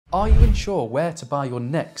Are you unsure where to buy your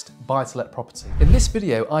next buy-to-let property? In this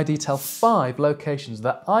video, I detail 5 locations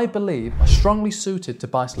that I believe are strongly suited to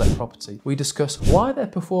buy-to-let property. We discuss why they're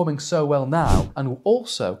performing so well now and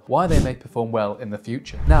also why they may perform well in the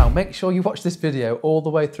future. Now, make sure you watch this video all the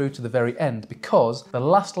way through to the very end because the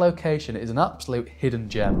last location is an absolute hidden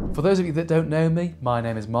gem. For those of you that don't know me, my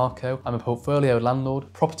name is Marco. I'm a portfolio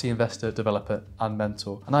landlord, property investor, developer, and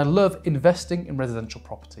mentor. And I love investing in residential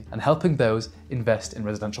property and helping those invest in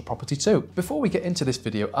residential property too. Before we get into this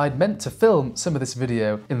video, I'd meant to film some of this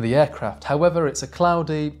video in the aircraft. However, it's a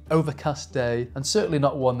cloudy, overcast day and certainly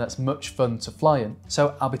not one that's much fun to fly in.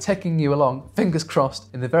 So I'll be taking you along, fingers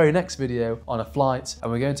crossed, in the very next video on a flight,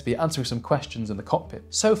 and we're going to be answering some questions in the cockpit.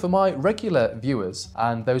 So for my regular viewers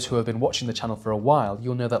and those who have been watching the channel for a while,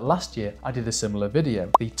 you'll know that last year I did a similar video,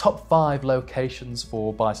 the top 5 locations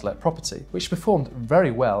for buy-to-let property, which performed very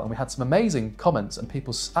well, and we had some amazing comments and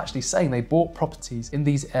people actually saying they bought properties in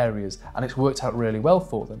these areas and it's worked out really well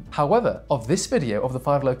for them. However, of this video, of the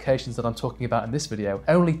 5 locations that I'm talking about in this video,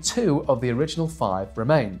 only 2 of the original 5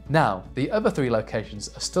 remain. Now, the other 3 locations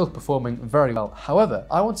are still performing very well. However,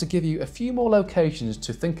 I want to give you a few more locations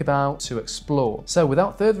to think about, to explore. So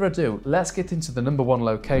without further ado, let's get into the number 1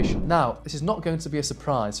 location. Now, this is not going to be a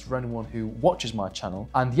surprise for anyone who watches my channel,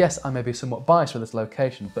 and yes, I may be somewhat biased for this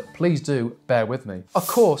location, but please do bear with me. Of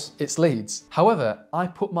course, it's Leeds. However, I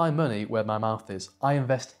put my money where my mouth is. I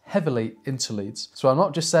invest heavily into Leeds. So I'm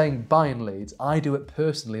not just saying buy in Leeds, I do it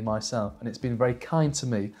personally myself, and it's been very kind to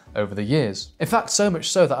me over the years. In fact, so much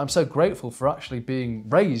so that I'm so grateful for actually being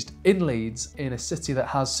raised in Leeds, in a city that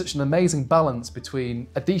has such an amazing balance between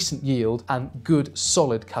a decent yield and good,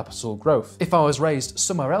 solid capital growth. If I was raised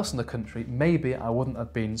somewhere else in the country, maybe I wouldn't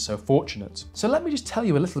have been so fortunate. So let me just tell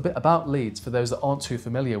you a little bit about Leeds for those that aren't too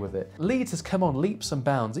familiar with it. Leeds has come on leaps and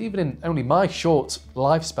bounds, even in only my short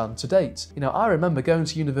lifespan to date. You know, I remember going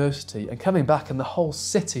to university and coming back and the whole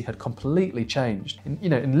city had completely changed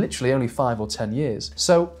in literally only 5 or 10 years.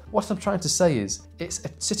 So what I'm trying to say is it's a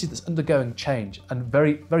city that's undergoing change, and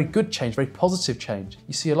very, very good change, very positive change.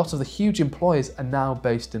 You see a lot of the huge employers are now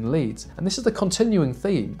based in Leeds, and this is the continuing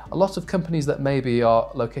theme. A lot of companies that maybe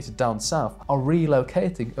are located down south are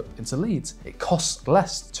relocating up into Leeds. It costs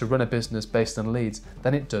less to run a business based in Leeds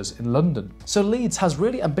than it does in London. So Leeds has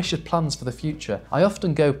really ambitious plans for the future. I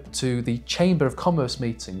often go to the Chamber of Commerce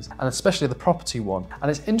meetings, and especially the property one,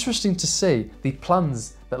 and it's interesting to see the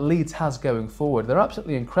plans that Leeds has going forward. They're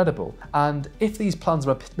absolutely incredible, and if these plans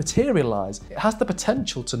materialise, it has the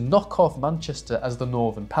potential to knock off Manchester as the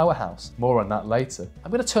northern powerhouse. More on that later.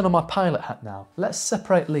 I'm going to turn on my pilot hat now. Let's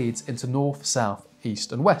separate Leeds into north, south,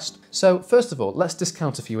 east and west. So first of all, let's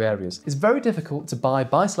discount a few areas. It's very difficult to buy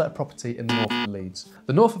buy-to-let property in the north of Leeds.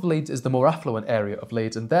 The north of Leeds is the more affluent area of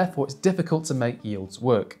Leeds, and therefore it's difficult to make yields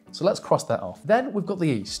work. So let's cross that off. Then we've got the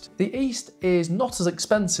east. The east is not as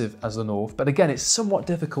expensive as the north, but again, it's somewhat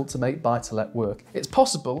difficult to make buy-to-let work. It's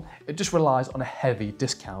possible, it just relies on a heavy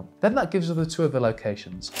discount. Then that gives us the 2 other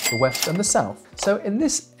locations, the west and the south. So in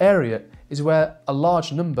this area is where a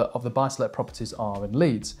large number of the buy-to-let properties are in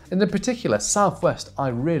Leeds. And in particular, southwest I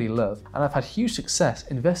really love, and I've had huge success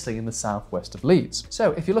investing in the southwest of Leeds.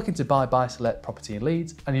 So if you're looking to buy buy-to-let property in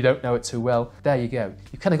Leeds and you don't know it too well, there you go.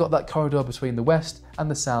 You've kind of got that corridor between the west and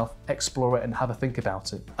the south. Explore it and have a think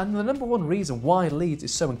about it. And the number 1 reason why Leeds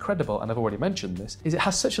is so incredible, and I've already mentioned this, is it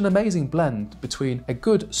has such an amazing blend between a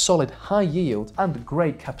good, solid, high yield and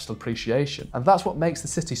great capital appreciation. And that's what makes the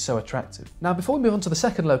city so attractive. Now, before we move on to the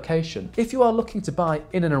second location, if you are looking to buy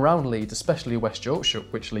in and around Leeds, especially West Yorkshire,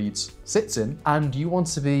 which Leeds sits in, and you want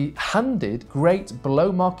to be handed great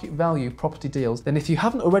below market value property deals, then if you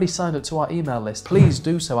haven't already signed up to our email list, please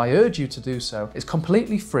do so. I urge you to do so. It's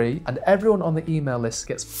completely free, and everyone on the email list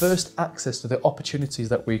gets first access to the opportunities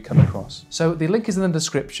that we come across. So the link is in the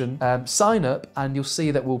description. Sign up and you'll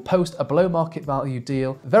see that we'll post a below market value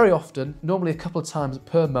deal very often, normally a couple of times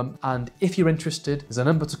per month, and if you're interested, there's a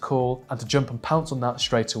number to call and to jump and pounce on that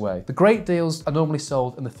straight away. The great deals are normally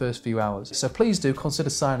sold in the first few hours, so please do consider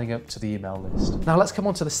signing up to the email list. Now let's come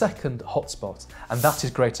on to the second hotspot, and that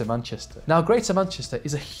is Greater Manchester. Now Greater Manchester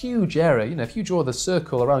is a huge area. You know, if you draw the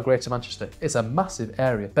circle around Greater Manchester, it's a massive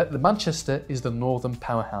area, but the Manchester is the northern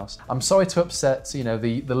powerhouse. I'm sorry to upset,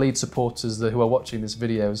 the Leeds supporters who are watching these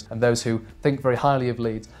videos and those who think very highly of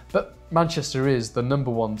Leeds, But Manchester is the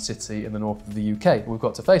 #1 city in the north of the UK. We've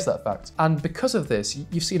got to face that fact. And because of this,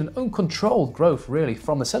 you've seen an uncontrolled growth really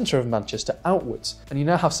from the centre of Manchester outwards. And you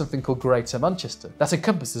now have something called Greater Manchester that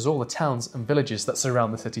encompasses all the towns and villages that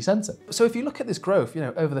surround the city centre. So if you look at this growth,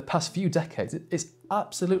 over the past few decades, it's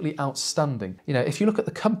absolutely outstanding. If you look at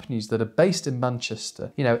the companies that are based in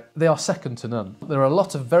Manchester, they are second to none. There are a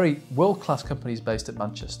lot of very world-class companies based at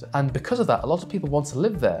Manchester. And because of that, a lot of people want to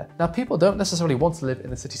live there. Now, people don't necessarily want to live in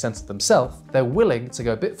the city centre themselves. They're willing to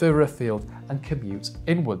go a bit further afield and commute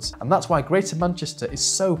inwards. And that's why Greater Manchester is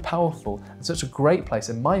so powerful and such a great place,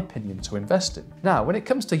 in my opinion, to invest in. Now, when it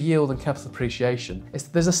comes to yield and capital appreciation,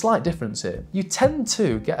 there's a slight difference here. You tend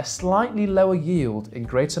to get a slightly lower yield in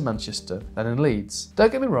Greater Manchester than in Leeds.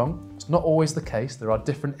 Don't get me wrong, it's not always the case. There are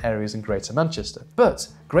different areas in Greater Manchester. But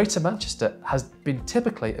Greater Manchester has been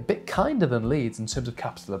typically a bit kinder than Leeds in terms of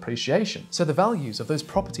capital appreciation. So the values of those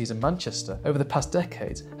properties in Manchester over the past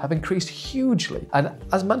decades have increased hugely. And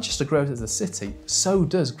as Manchester grows as a city, so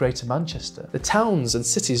does Greater Manchester. The towns and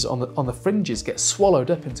cities on the fringes get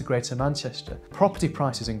swallowed up into Greater Manchester. Property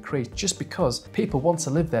prices increase just because people want to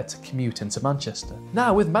live there to commute into Manchester.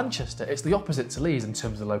 Now with Manchester, it's the opposite to Leeds in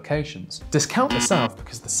terms of locations. Discount the south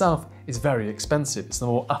because the south is very expensive. It's the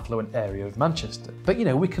more affluent area of Manchester. But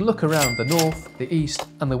we can look around the north, the east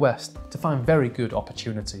and the west to find very good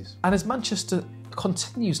opportunities. And as Manchester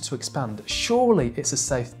continues to expand, surely it's a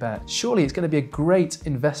safe bet. Surely it's going to be a great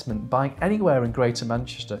investment buying anywhere in Greater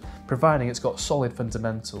Manchester, providing it's got solid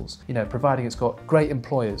fundamentals, providing it's got great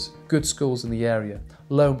employers, good schools in the area,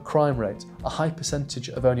 low crime rate, a high percentage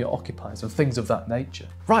of owner occupiers and things of that nature.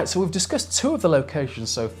 Right, so we've discussed two of the locations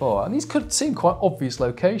so far, and these could seem quite obvious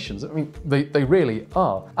locations. I mean, they really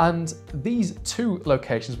are. And these two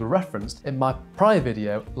locations were referenced in my prior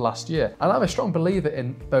video last year. And I'm a strong believer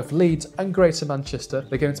in both Leeds and Greater Manchester.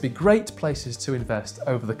 They're going to be great places to invest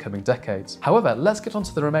over the coming decades. However, let's get on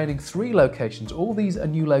to the remaining three locations. All these are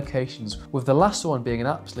new locations, with the last one being an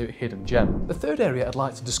absolute hidden gem. The third area I'd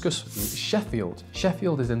like to discuss with you is Sheffield.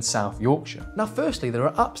 Sheffield is in South Yorkshire. Now, firstly, there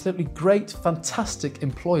are absolutely great, fantastic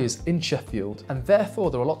employers in Sheffield, and therefore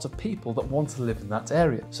there are lots of people that want to live in that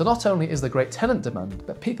area. So not only is there great tenant demand,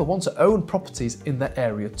 but people want to own properties in that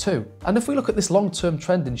area too. And if we look at this long-term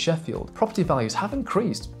trend in Sheffield, property values have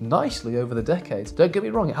increased nicely over the decades. Don't get me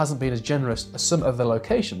wrong, it hasn't been as generous as some other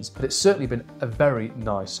locations, but it's certainly been a very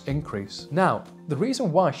nice increase. Now, the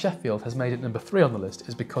reason why Sheffield has made it number 3 on the list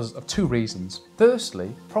is because of two reasons.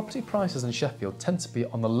 Firstly, property prices in Sheffield tend to be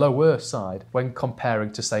on the lower side when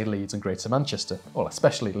comparing to, say, Leeds and Greater Manchester, well,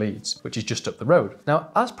 especially Leeds, which is just up the road. Now,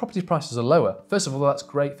 as property prices are lower, first of all, that's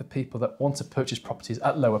great for people that want to purchase properties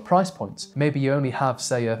at lower price points. Maybe you only have,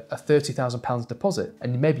 say, a £30,000 deposit,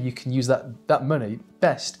 and maybe you can use that money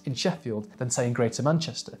best in Sheffield than, say, in Greater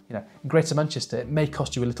Manchester. In Greater Manchester, it may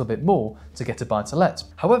cost you a little bit more to get a buy-to-let.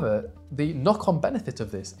 However, the knock-on benefit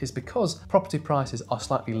of this is because property prices are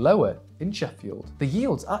slightly lower in Sheffield, the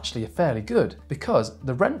yields actually are fairly good because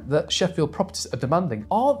the rent that Sheffield properties are demanding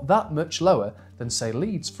aren't that much lower than, say,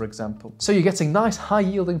 Leeds, for example. So you're getting nice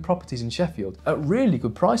high-yielding properties in Sheffield at really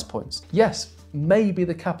good price points. Yes, maybe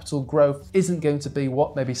the capital growth isn't going to be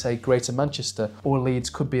what maybe, say, Greater Manchester or Leeds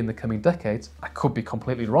could be in the coming decades. I could be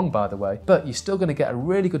completely wrong, by the way, but you're still going to get a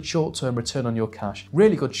really good short-term return on your cash,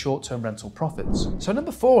 really good short-term rental profits. So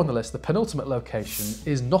number 4 on the list, the penultimate location,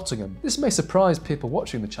 is Nottingham. This may surprise people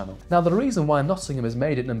watching the channel. Now, the reason why Nottingham has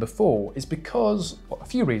made it number 4 is because, well, a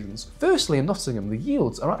few reasons. Firstly, in Nottingham, the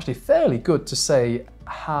yields are actually fairly good to say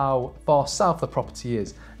how far south the property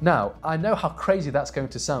is. Now, I know how crazy that's going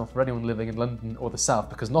to sound for anyone living in London or the south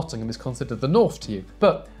because Nottingham is considered the north to you,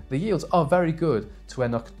 but the yields are very good to where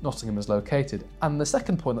Nottingham is located. And the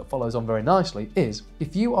second point that follows on very nicely is,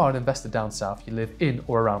 if you are an investor down south, you live in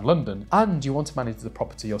or around London, and you want to manage the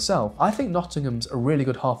property yourself, I think Nottingham's a really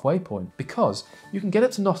good halfway point because you can get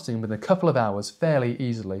up to Nottingham within a couple of hours fairly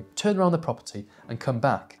easily, turn around the property and come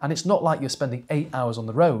back. And it's not like you're spending 8 hours on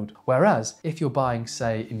the road. Whereas if you're buying,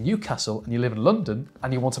 say, in Newcastle and you live in London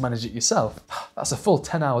and you want to manage it yourself, that's a full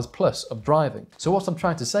 10 hours plus of driving. So what I'm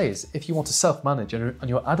trying to say is, if you want to self-manage and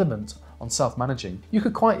you're adamant on self-managing, you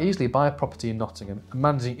could quite easily buy a property in Nottingham and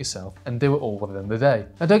manage it yourself and do it all within the day.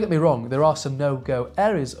 Now, don't get me wrong, there are some no-go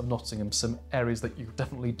areas of Nottingham, some areas that you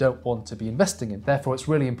definitely don't want to be investing in. Therefore, it's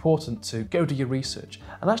really important to go do your research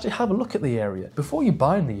and actually have a look at the area. Before you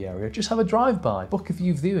buy in the area, just have a drive-by, book a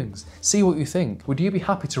few viewings, see what you think. Would you be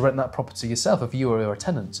happy to rent that property yourself if you were a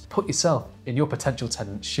tenant? Put yourself in your potential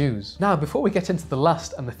tenant's shoes. Now, before we get into the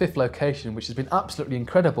last and the 5th location, which has been absolutely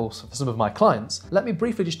incredible for some of my clients, let me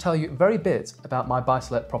briefly just tell you very very bit about my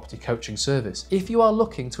buy-to-let property coaching service. If you are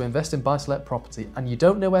looking to invest in buy-to-let property and you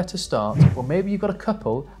don't know where to start, or maybe you've got a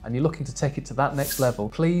couple and you're looking to take it to that next level,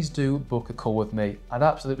 please do book a call with me. I'd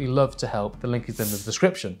absolutely love to help. The link is in the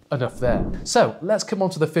description. Enough there. So let's come on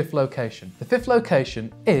to the fifth location. The fifth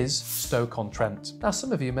location is Stoke-on-Trent. Now,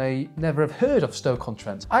 some of you may never have heard of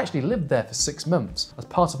Stoke-on-Trent. I actually lived there for 6 months. As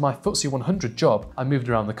part of my FTSE 100 job, I moved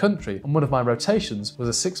around the country, and one of my rotations was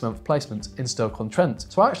a 6-month placement in Stoke-on-Trent.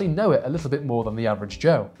 So I actually know it a little bit more than the average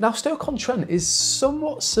Joe. Now, Stoke-on-Trent is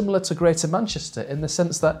somewhat similar to Greater Manchester in the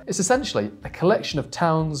sense that it's essentially a collection of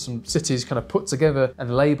towns and cities kind of put together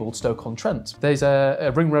and labelled Stoke-on-Trent. There's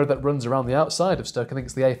a ring road that runs around the outside of Stoke. I think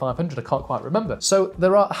it's the A500, I can't quite remember. So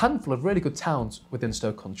there are a handful of really good towns within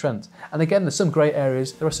Stoke-on-Trent. And again, there's some great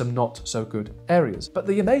areas, there are some not so good areas. But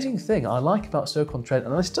the amazing thing I like about Stoke-on-Trent,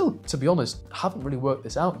 and I still, to be honest, haven't really worked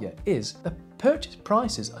this out yet, is the purchase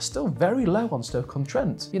prices are still very low on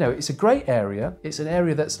Stoke-on-Trent. You know, it's a great area. It's an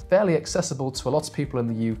area that's fairly accessible to a lot of people in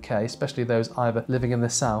the UK, especially those either living in the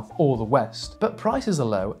south or the west. But prices are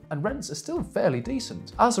low and rents are still fairly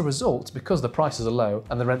decent. As a result, because the prices are low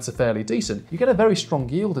and the rents are fairly decent, you get a very strong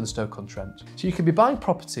yield in Stoke-on-Trent. So you can be buying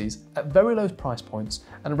properties at very low price points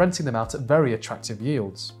and renting them out at very attractive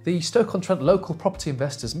yields. The Stoke-on-Trent local property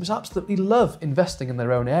investors must absolutely love investing in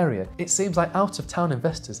their own area. It seems like out-of-town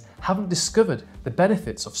investors haven't discovered the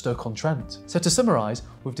benefits of Stoke-on-Trent. So to summarise,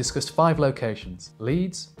 we've discussed 5 locations: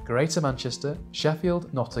 Leeds, Greater Manchester,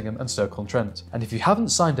 Sheffield, Nottingham and Stoke-on-Trent. And if you haven't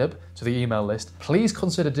signed up to the email list, please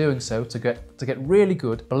consider doing so to get really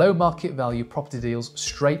good below market value property deals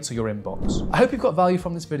straight to your inbox. I hope you've got value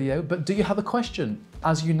from this video, but do you have a question?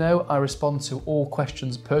 As you know, I respond to all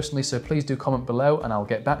questions personally, so please do comment below and I'll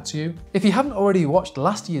get back to you. If you haven't already watched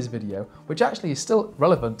last year's video, which actually is still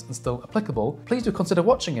relevant and still applicable, please do consider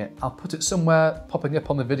watching it. I'll put it somewhere popping up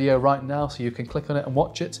on the video right now so you can click on it and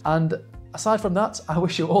watch it. And aside from that, I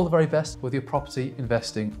wish you all the very best with your property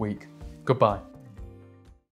investing week. Goodbye.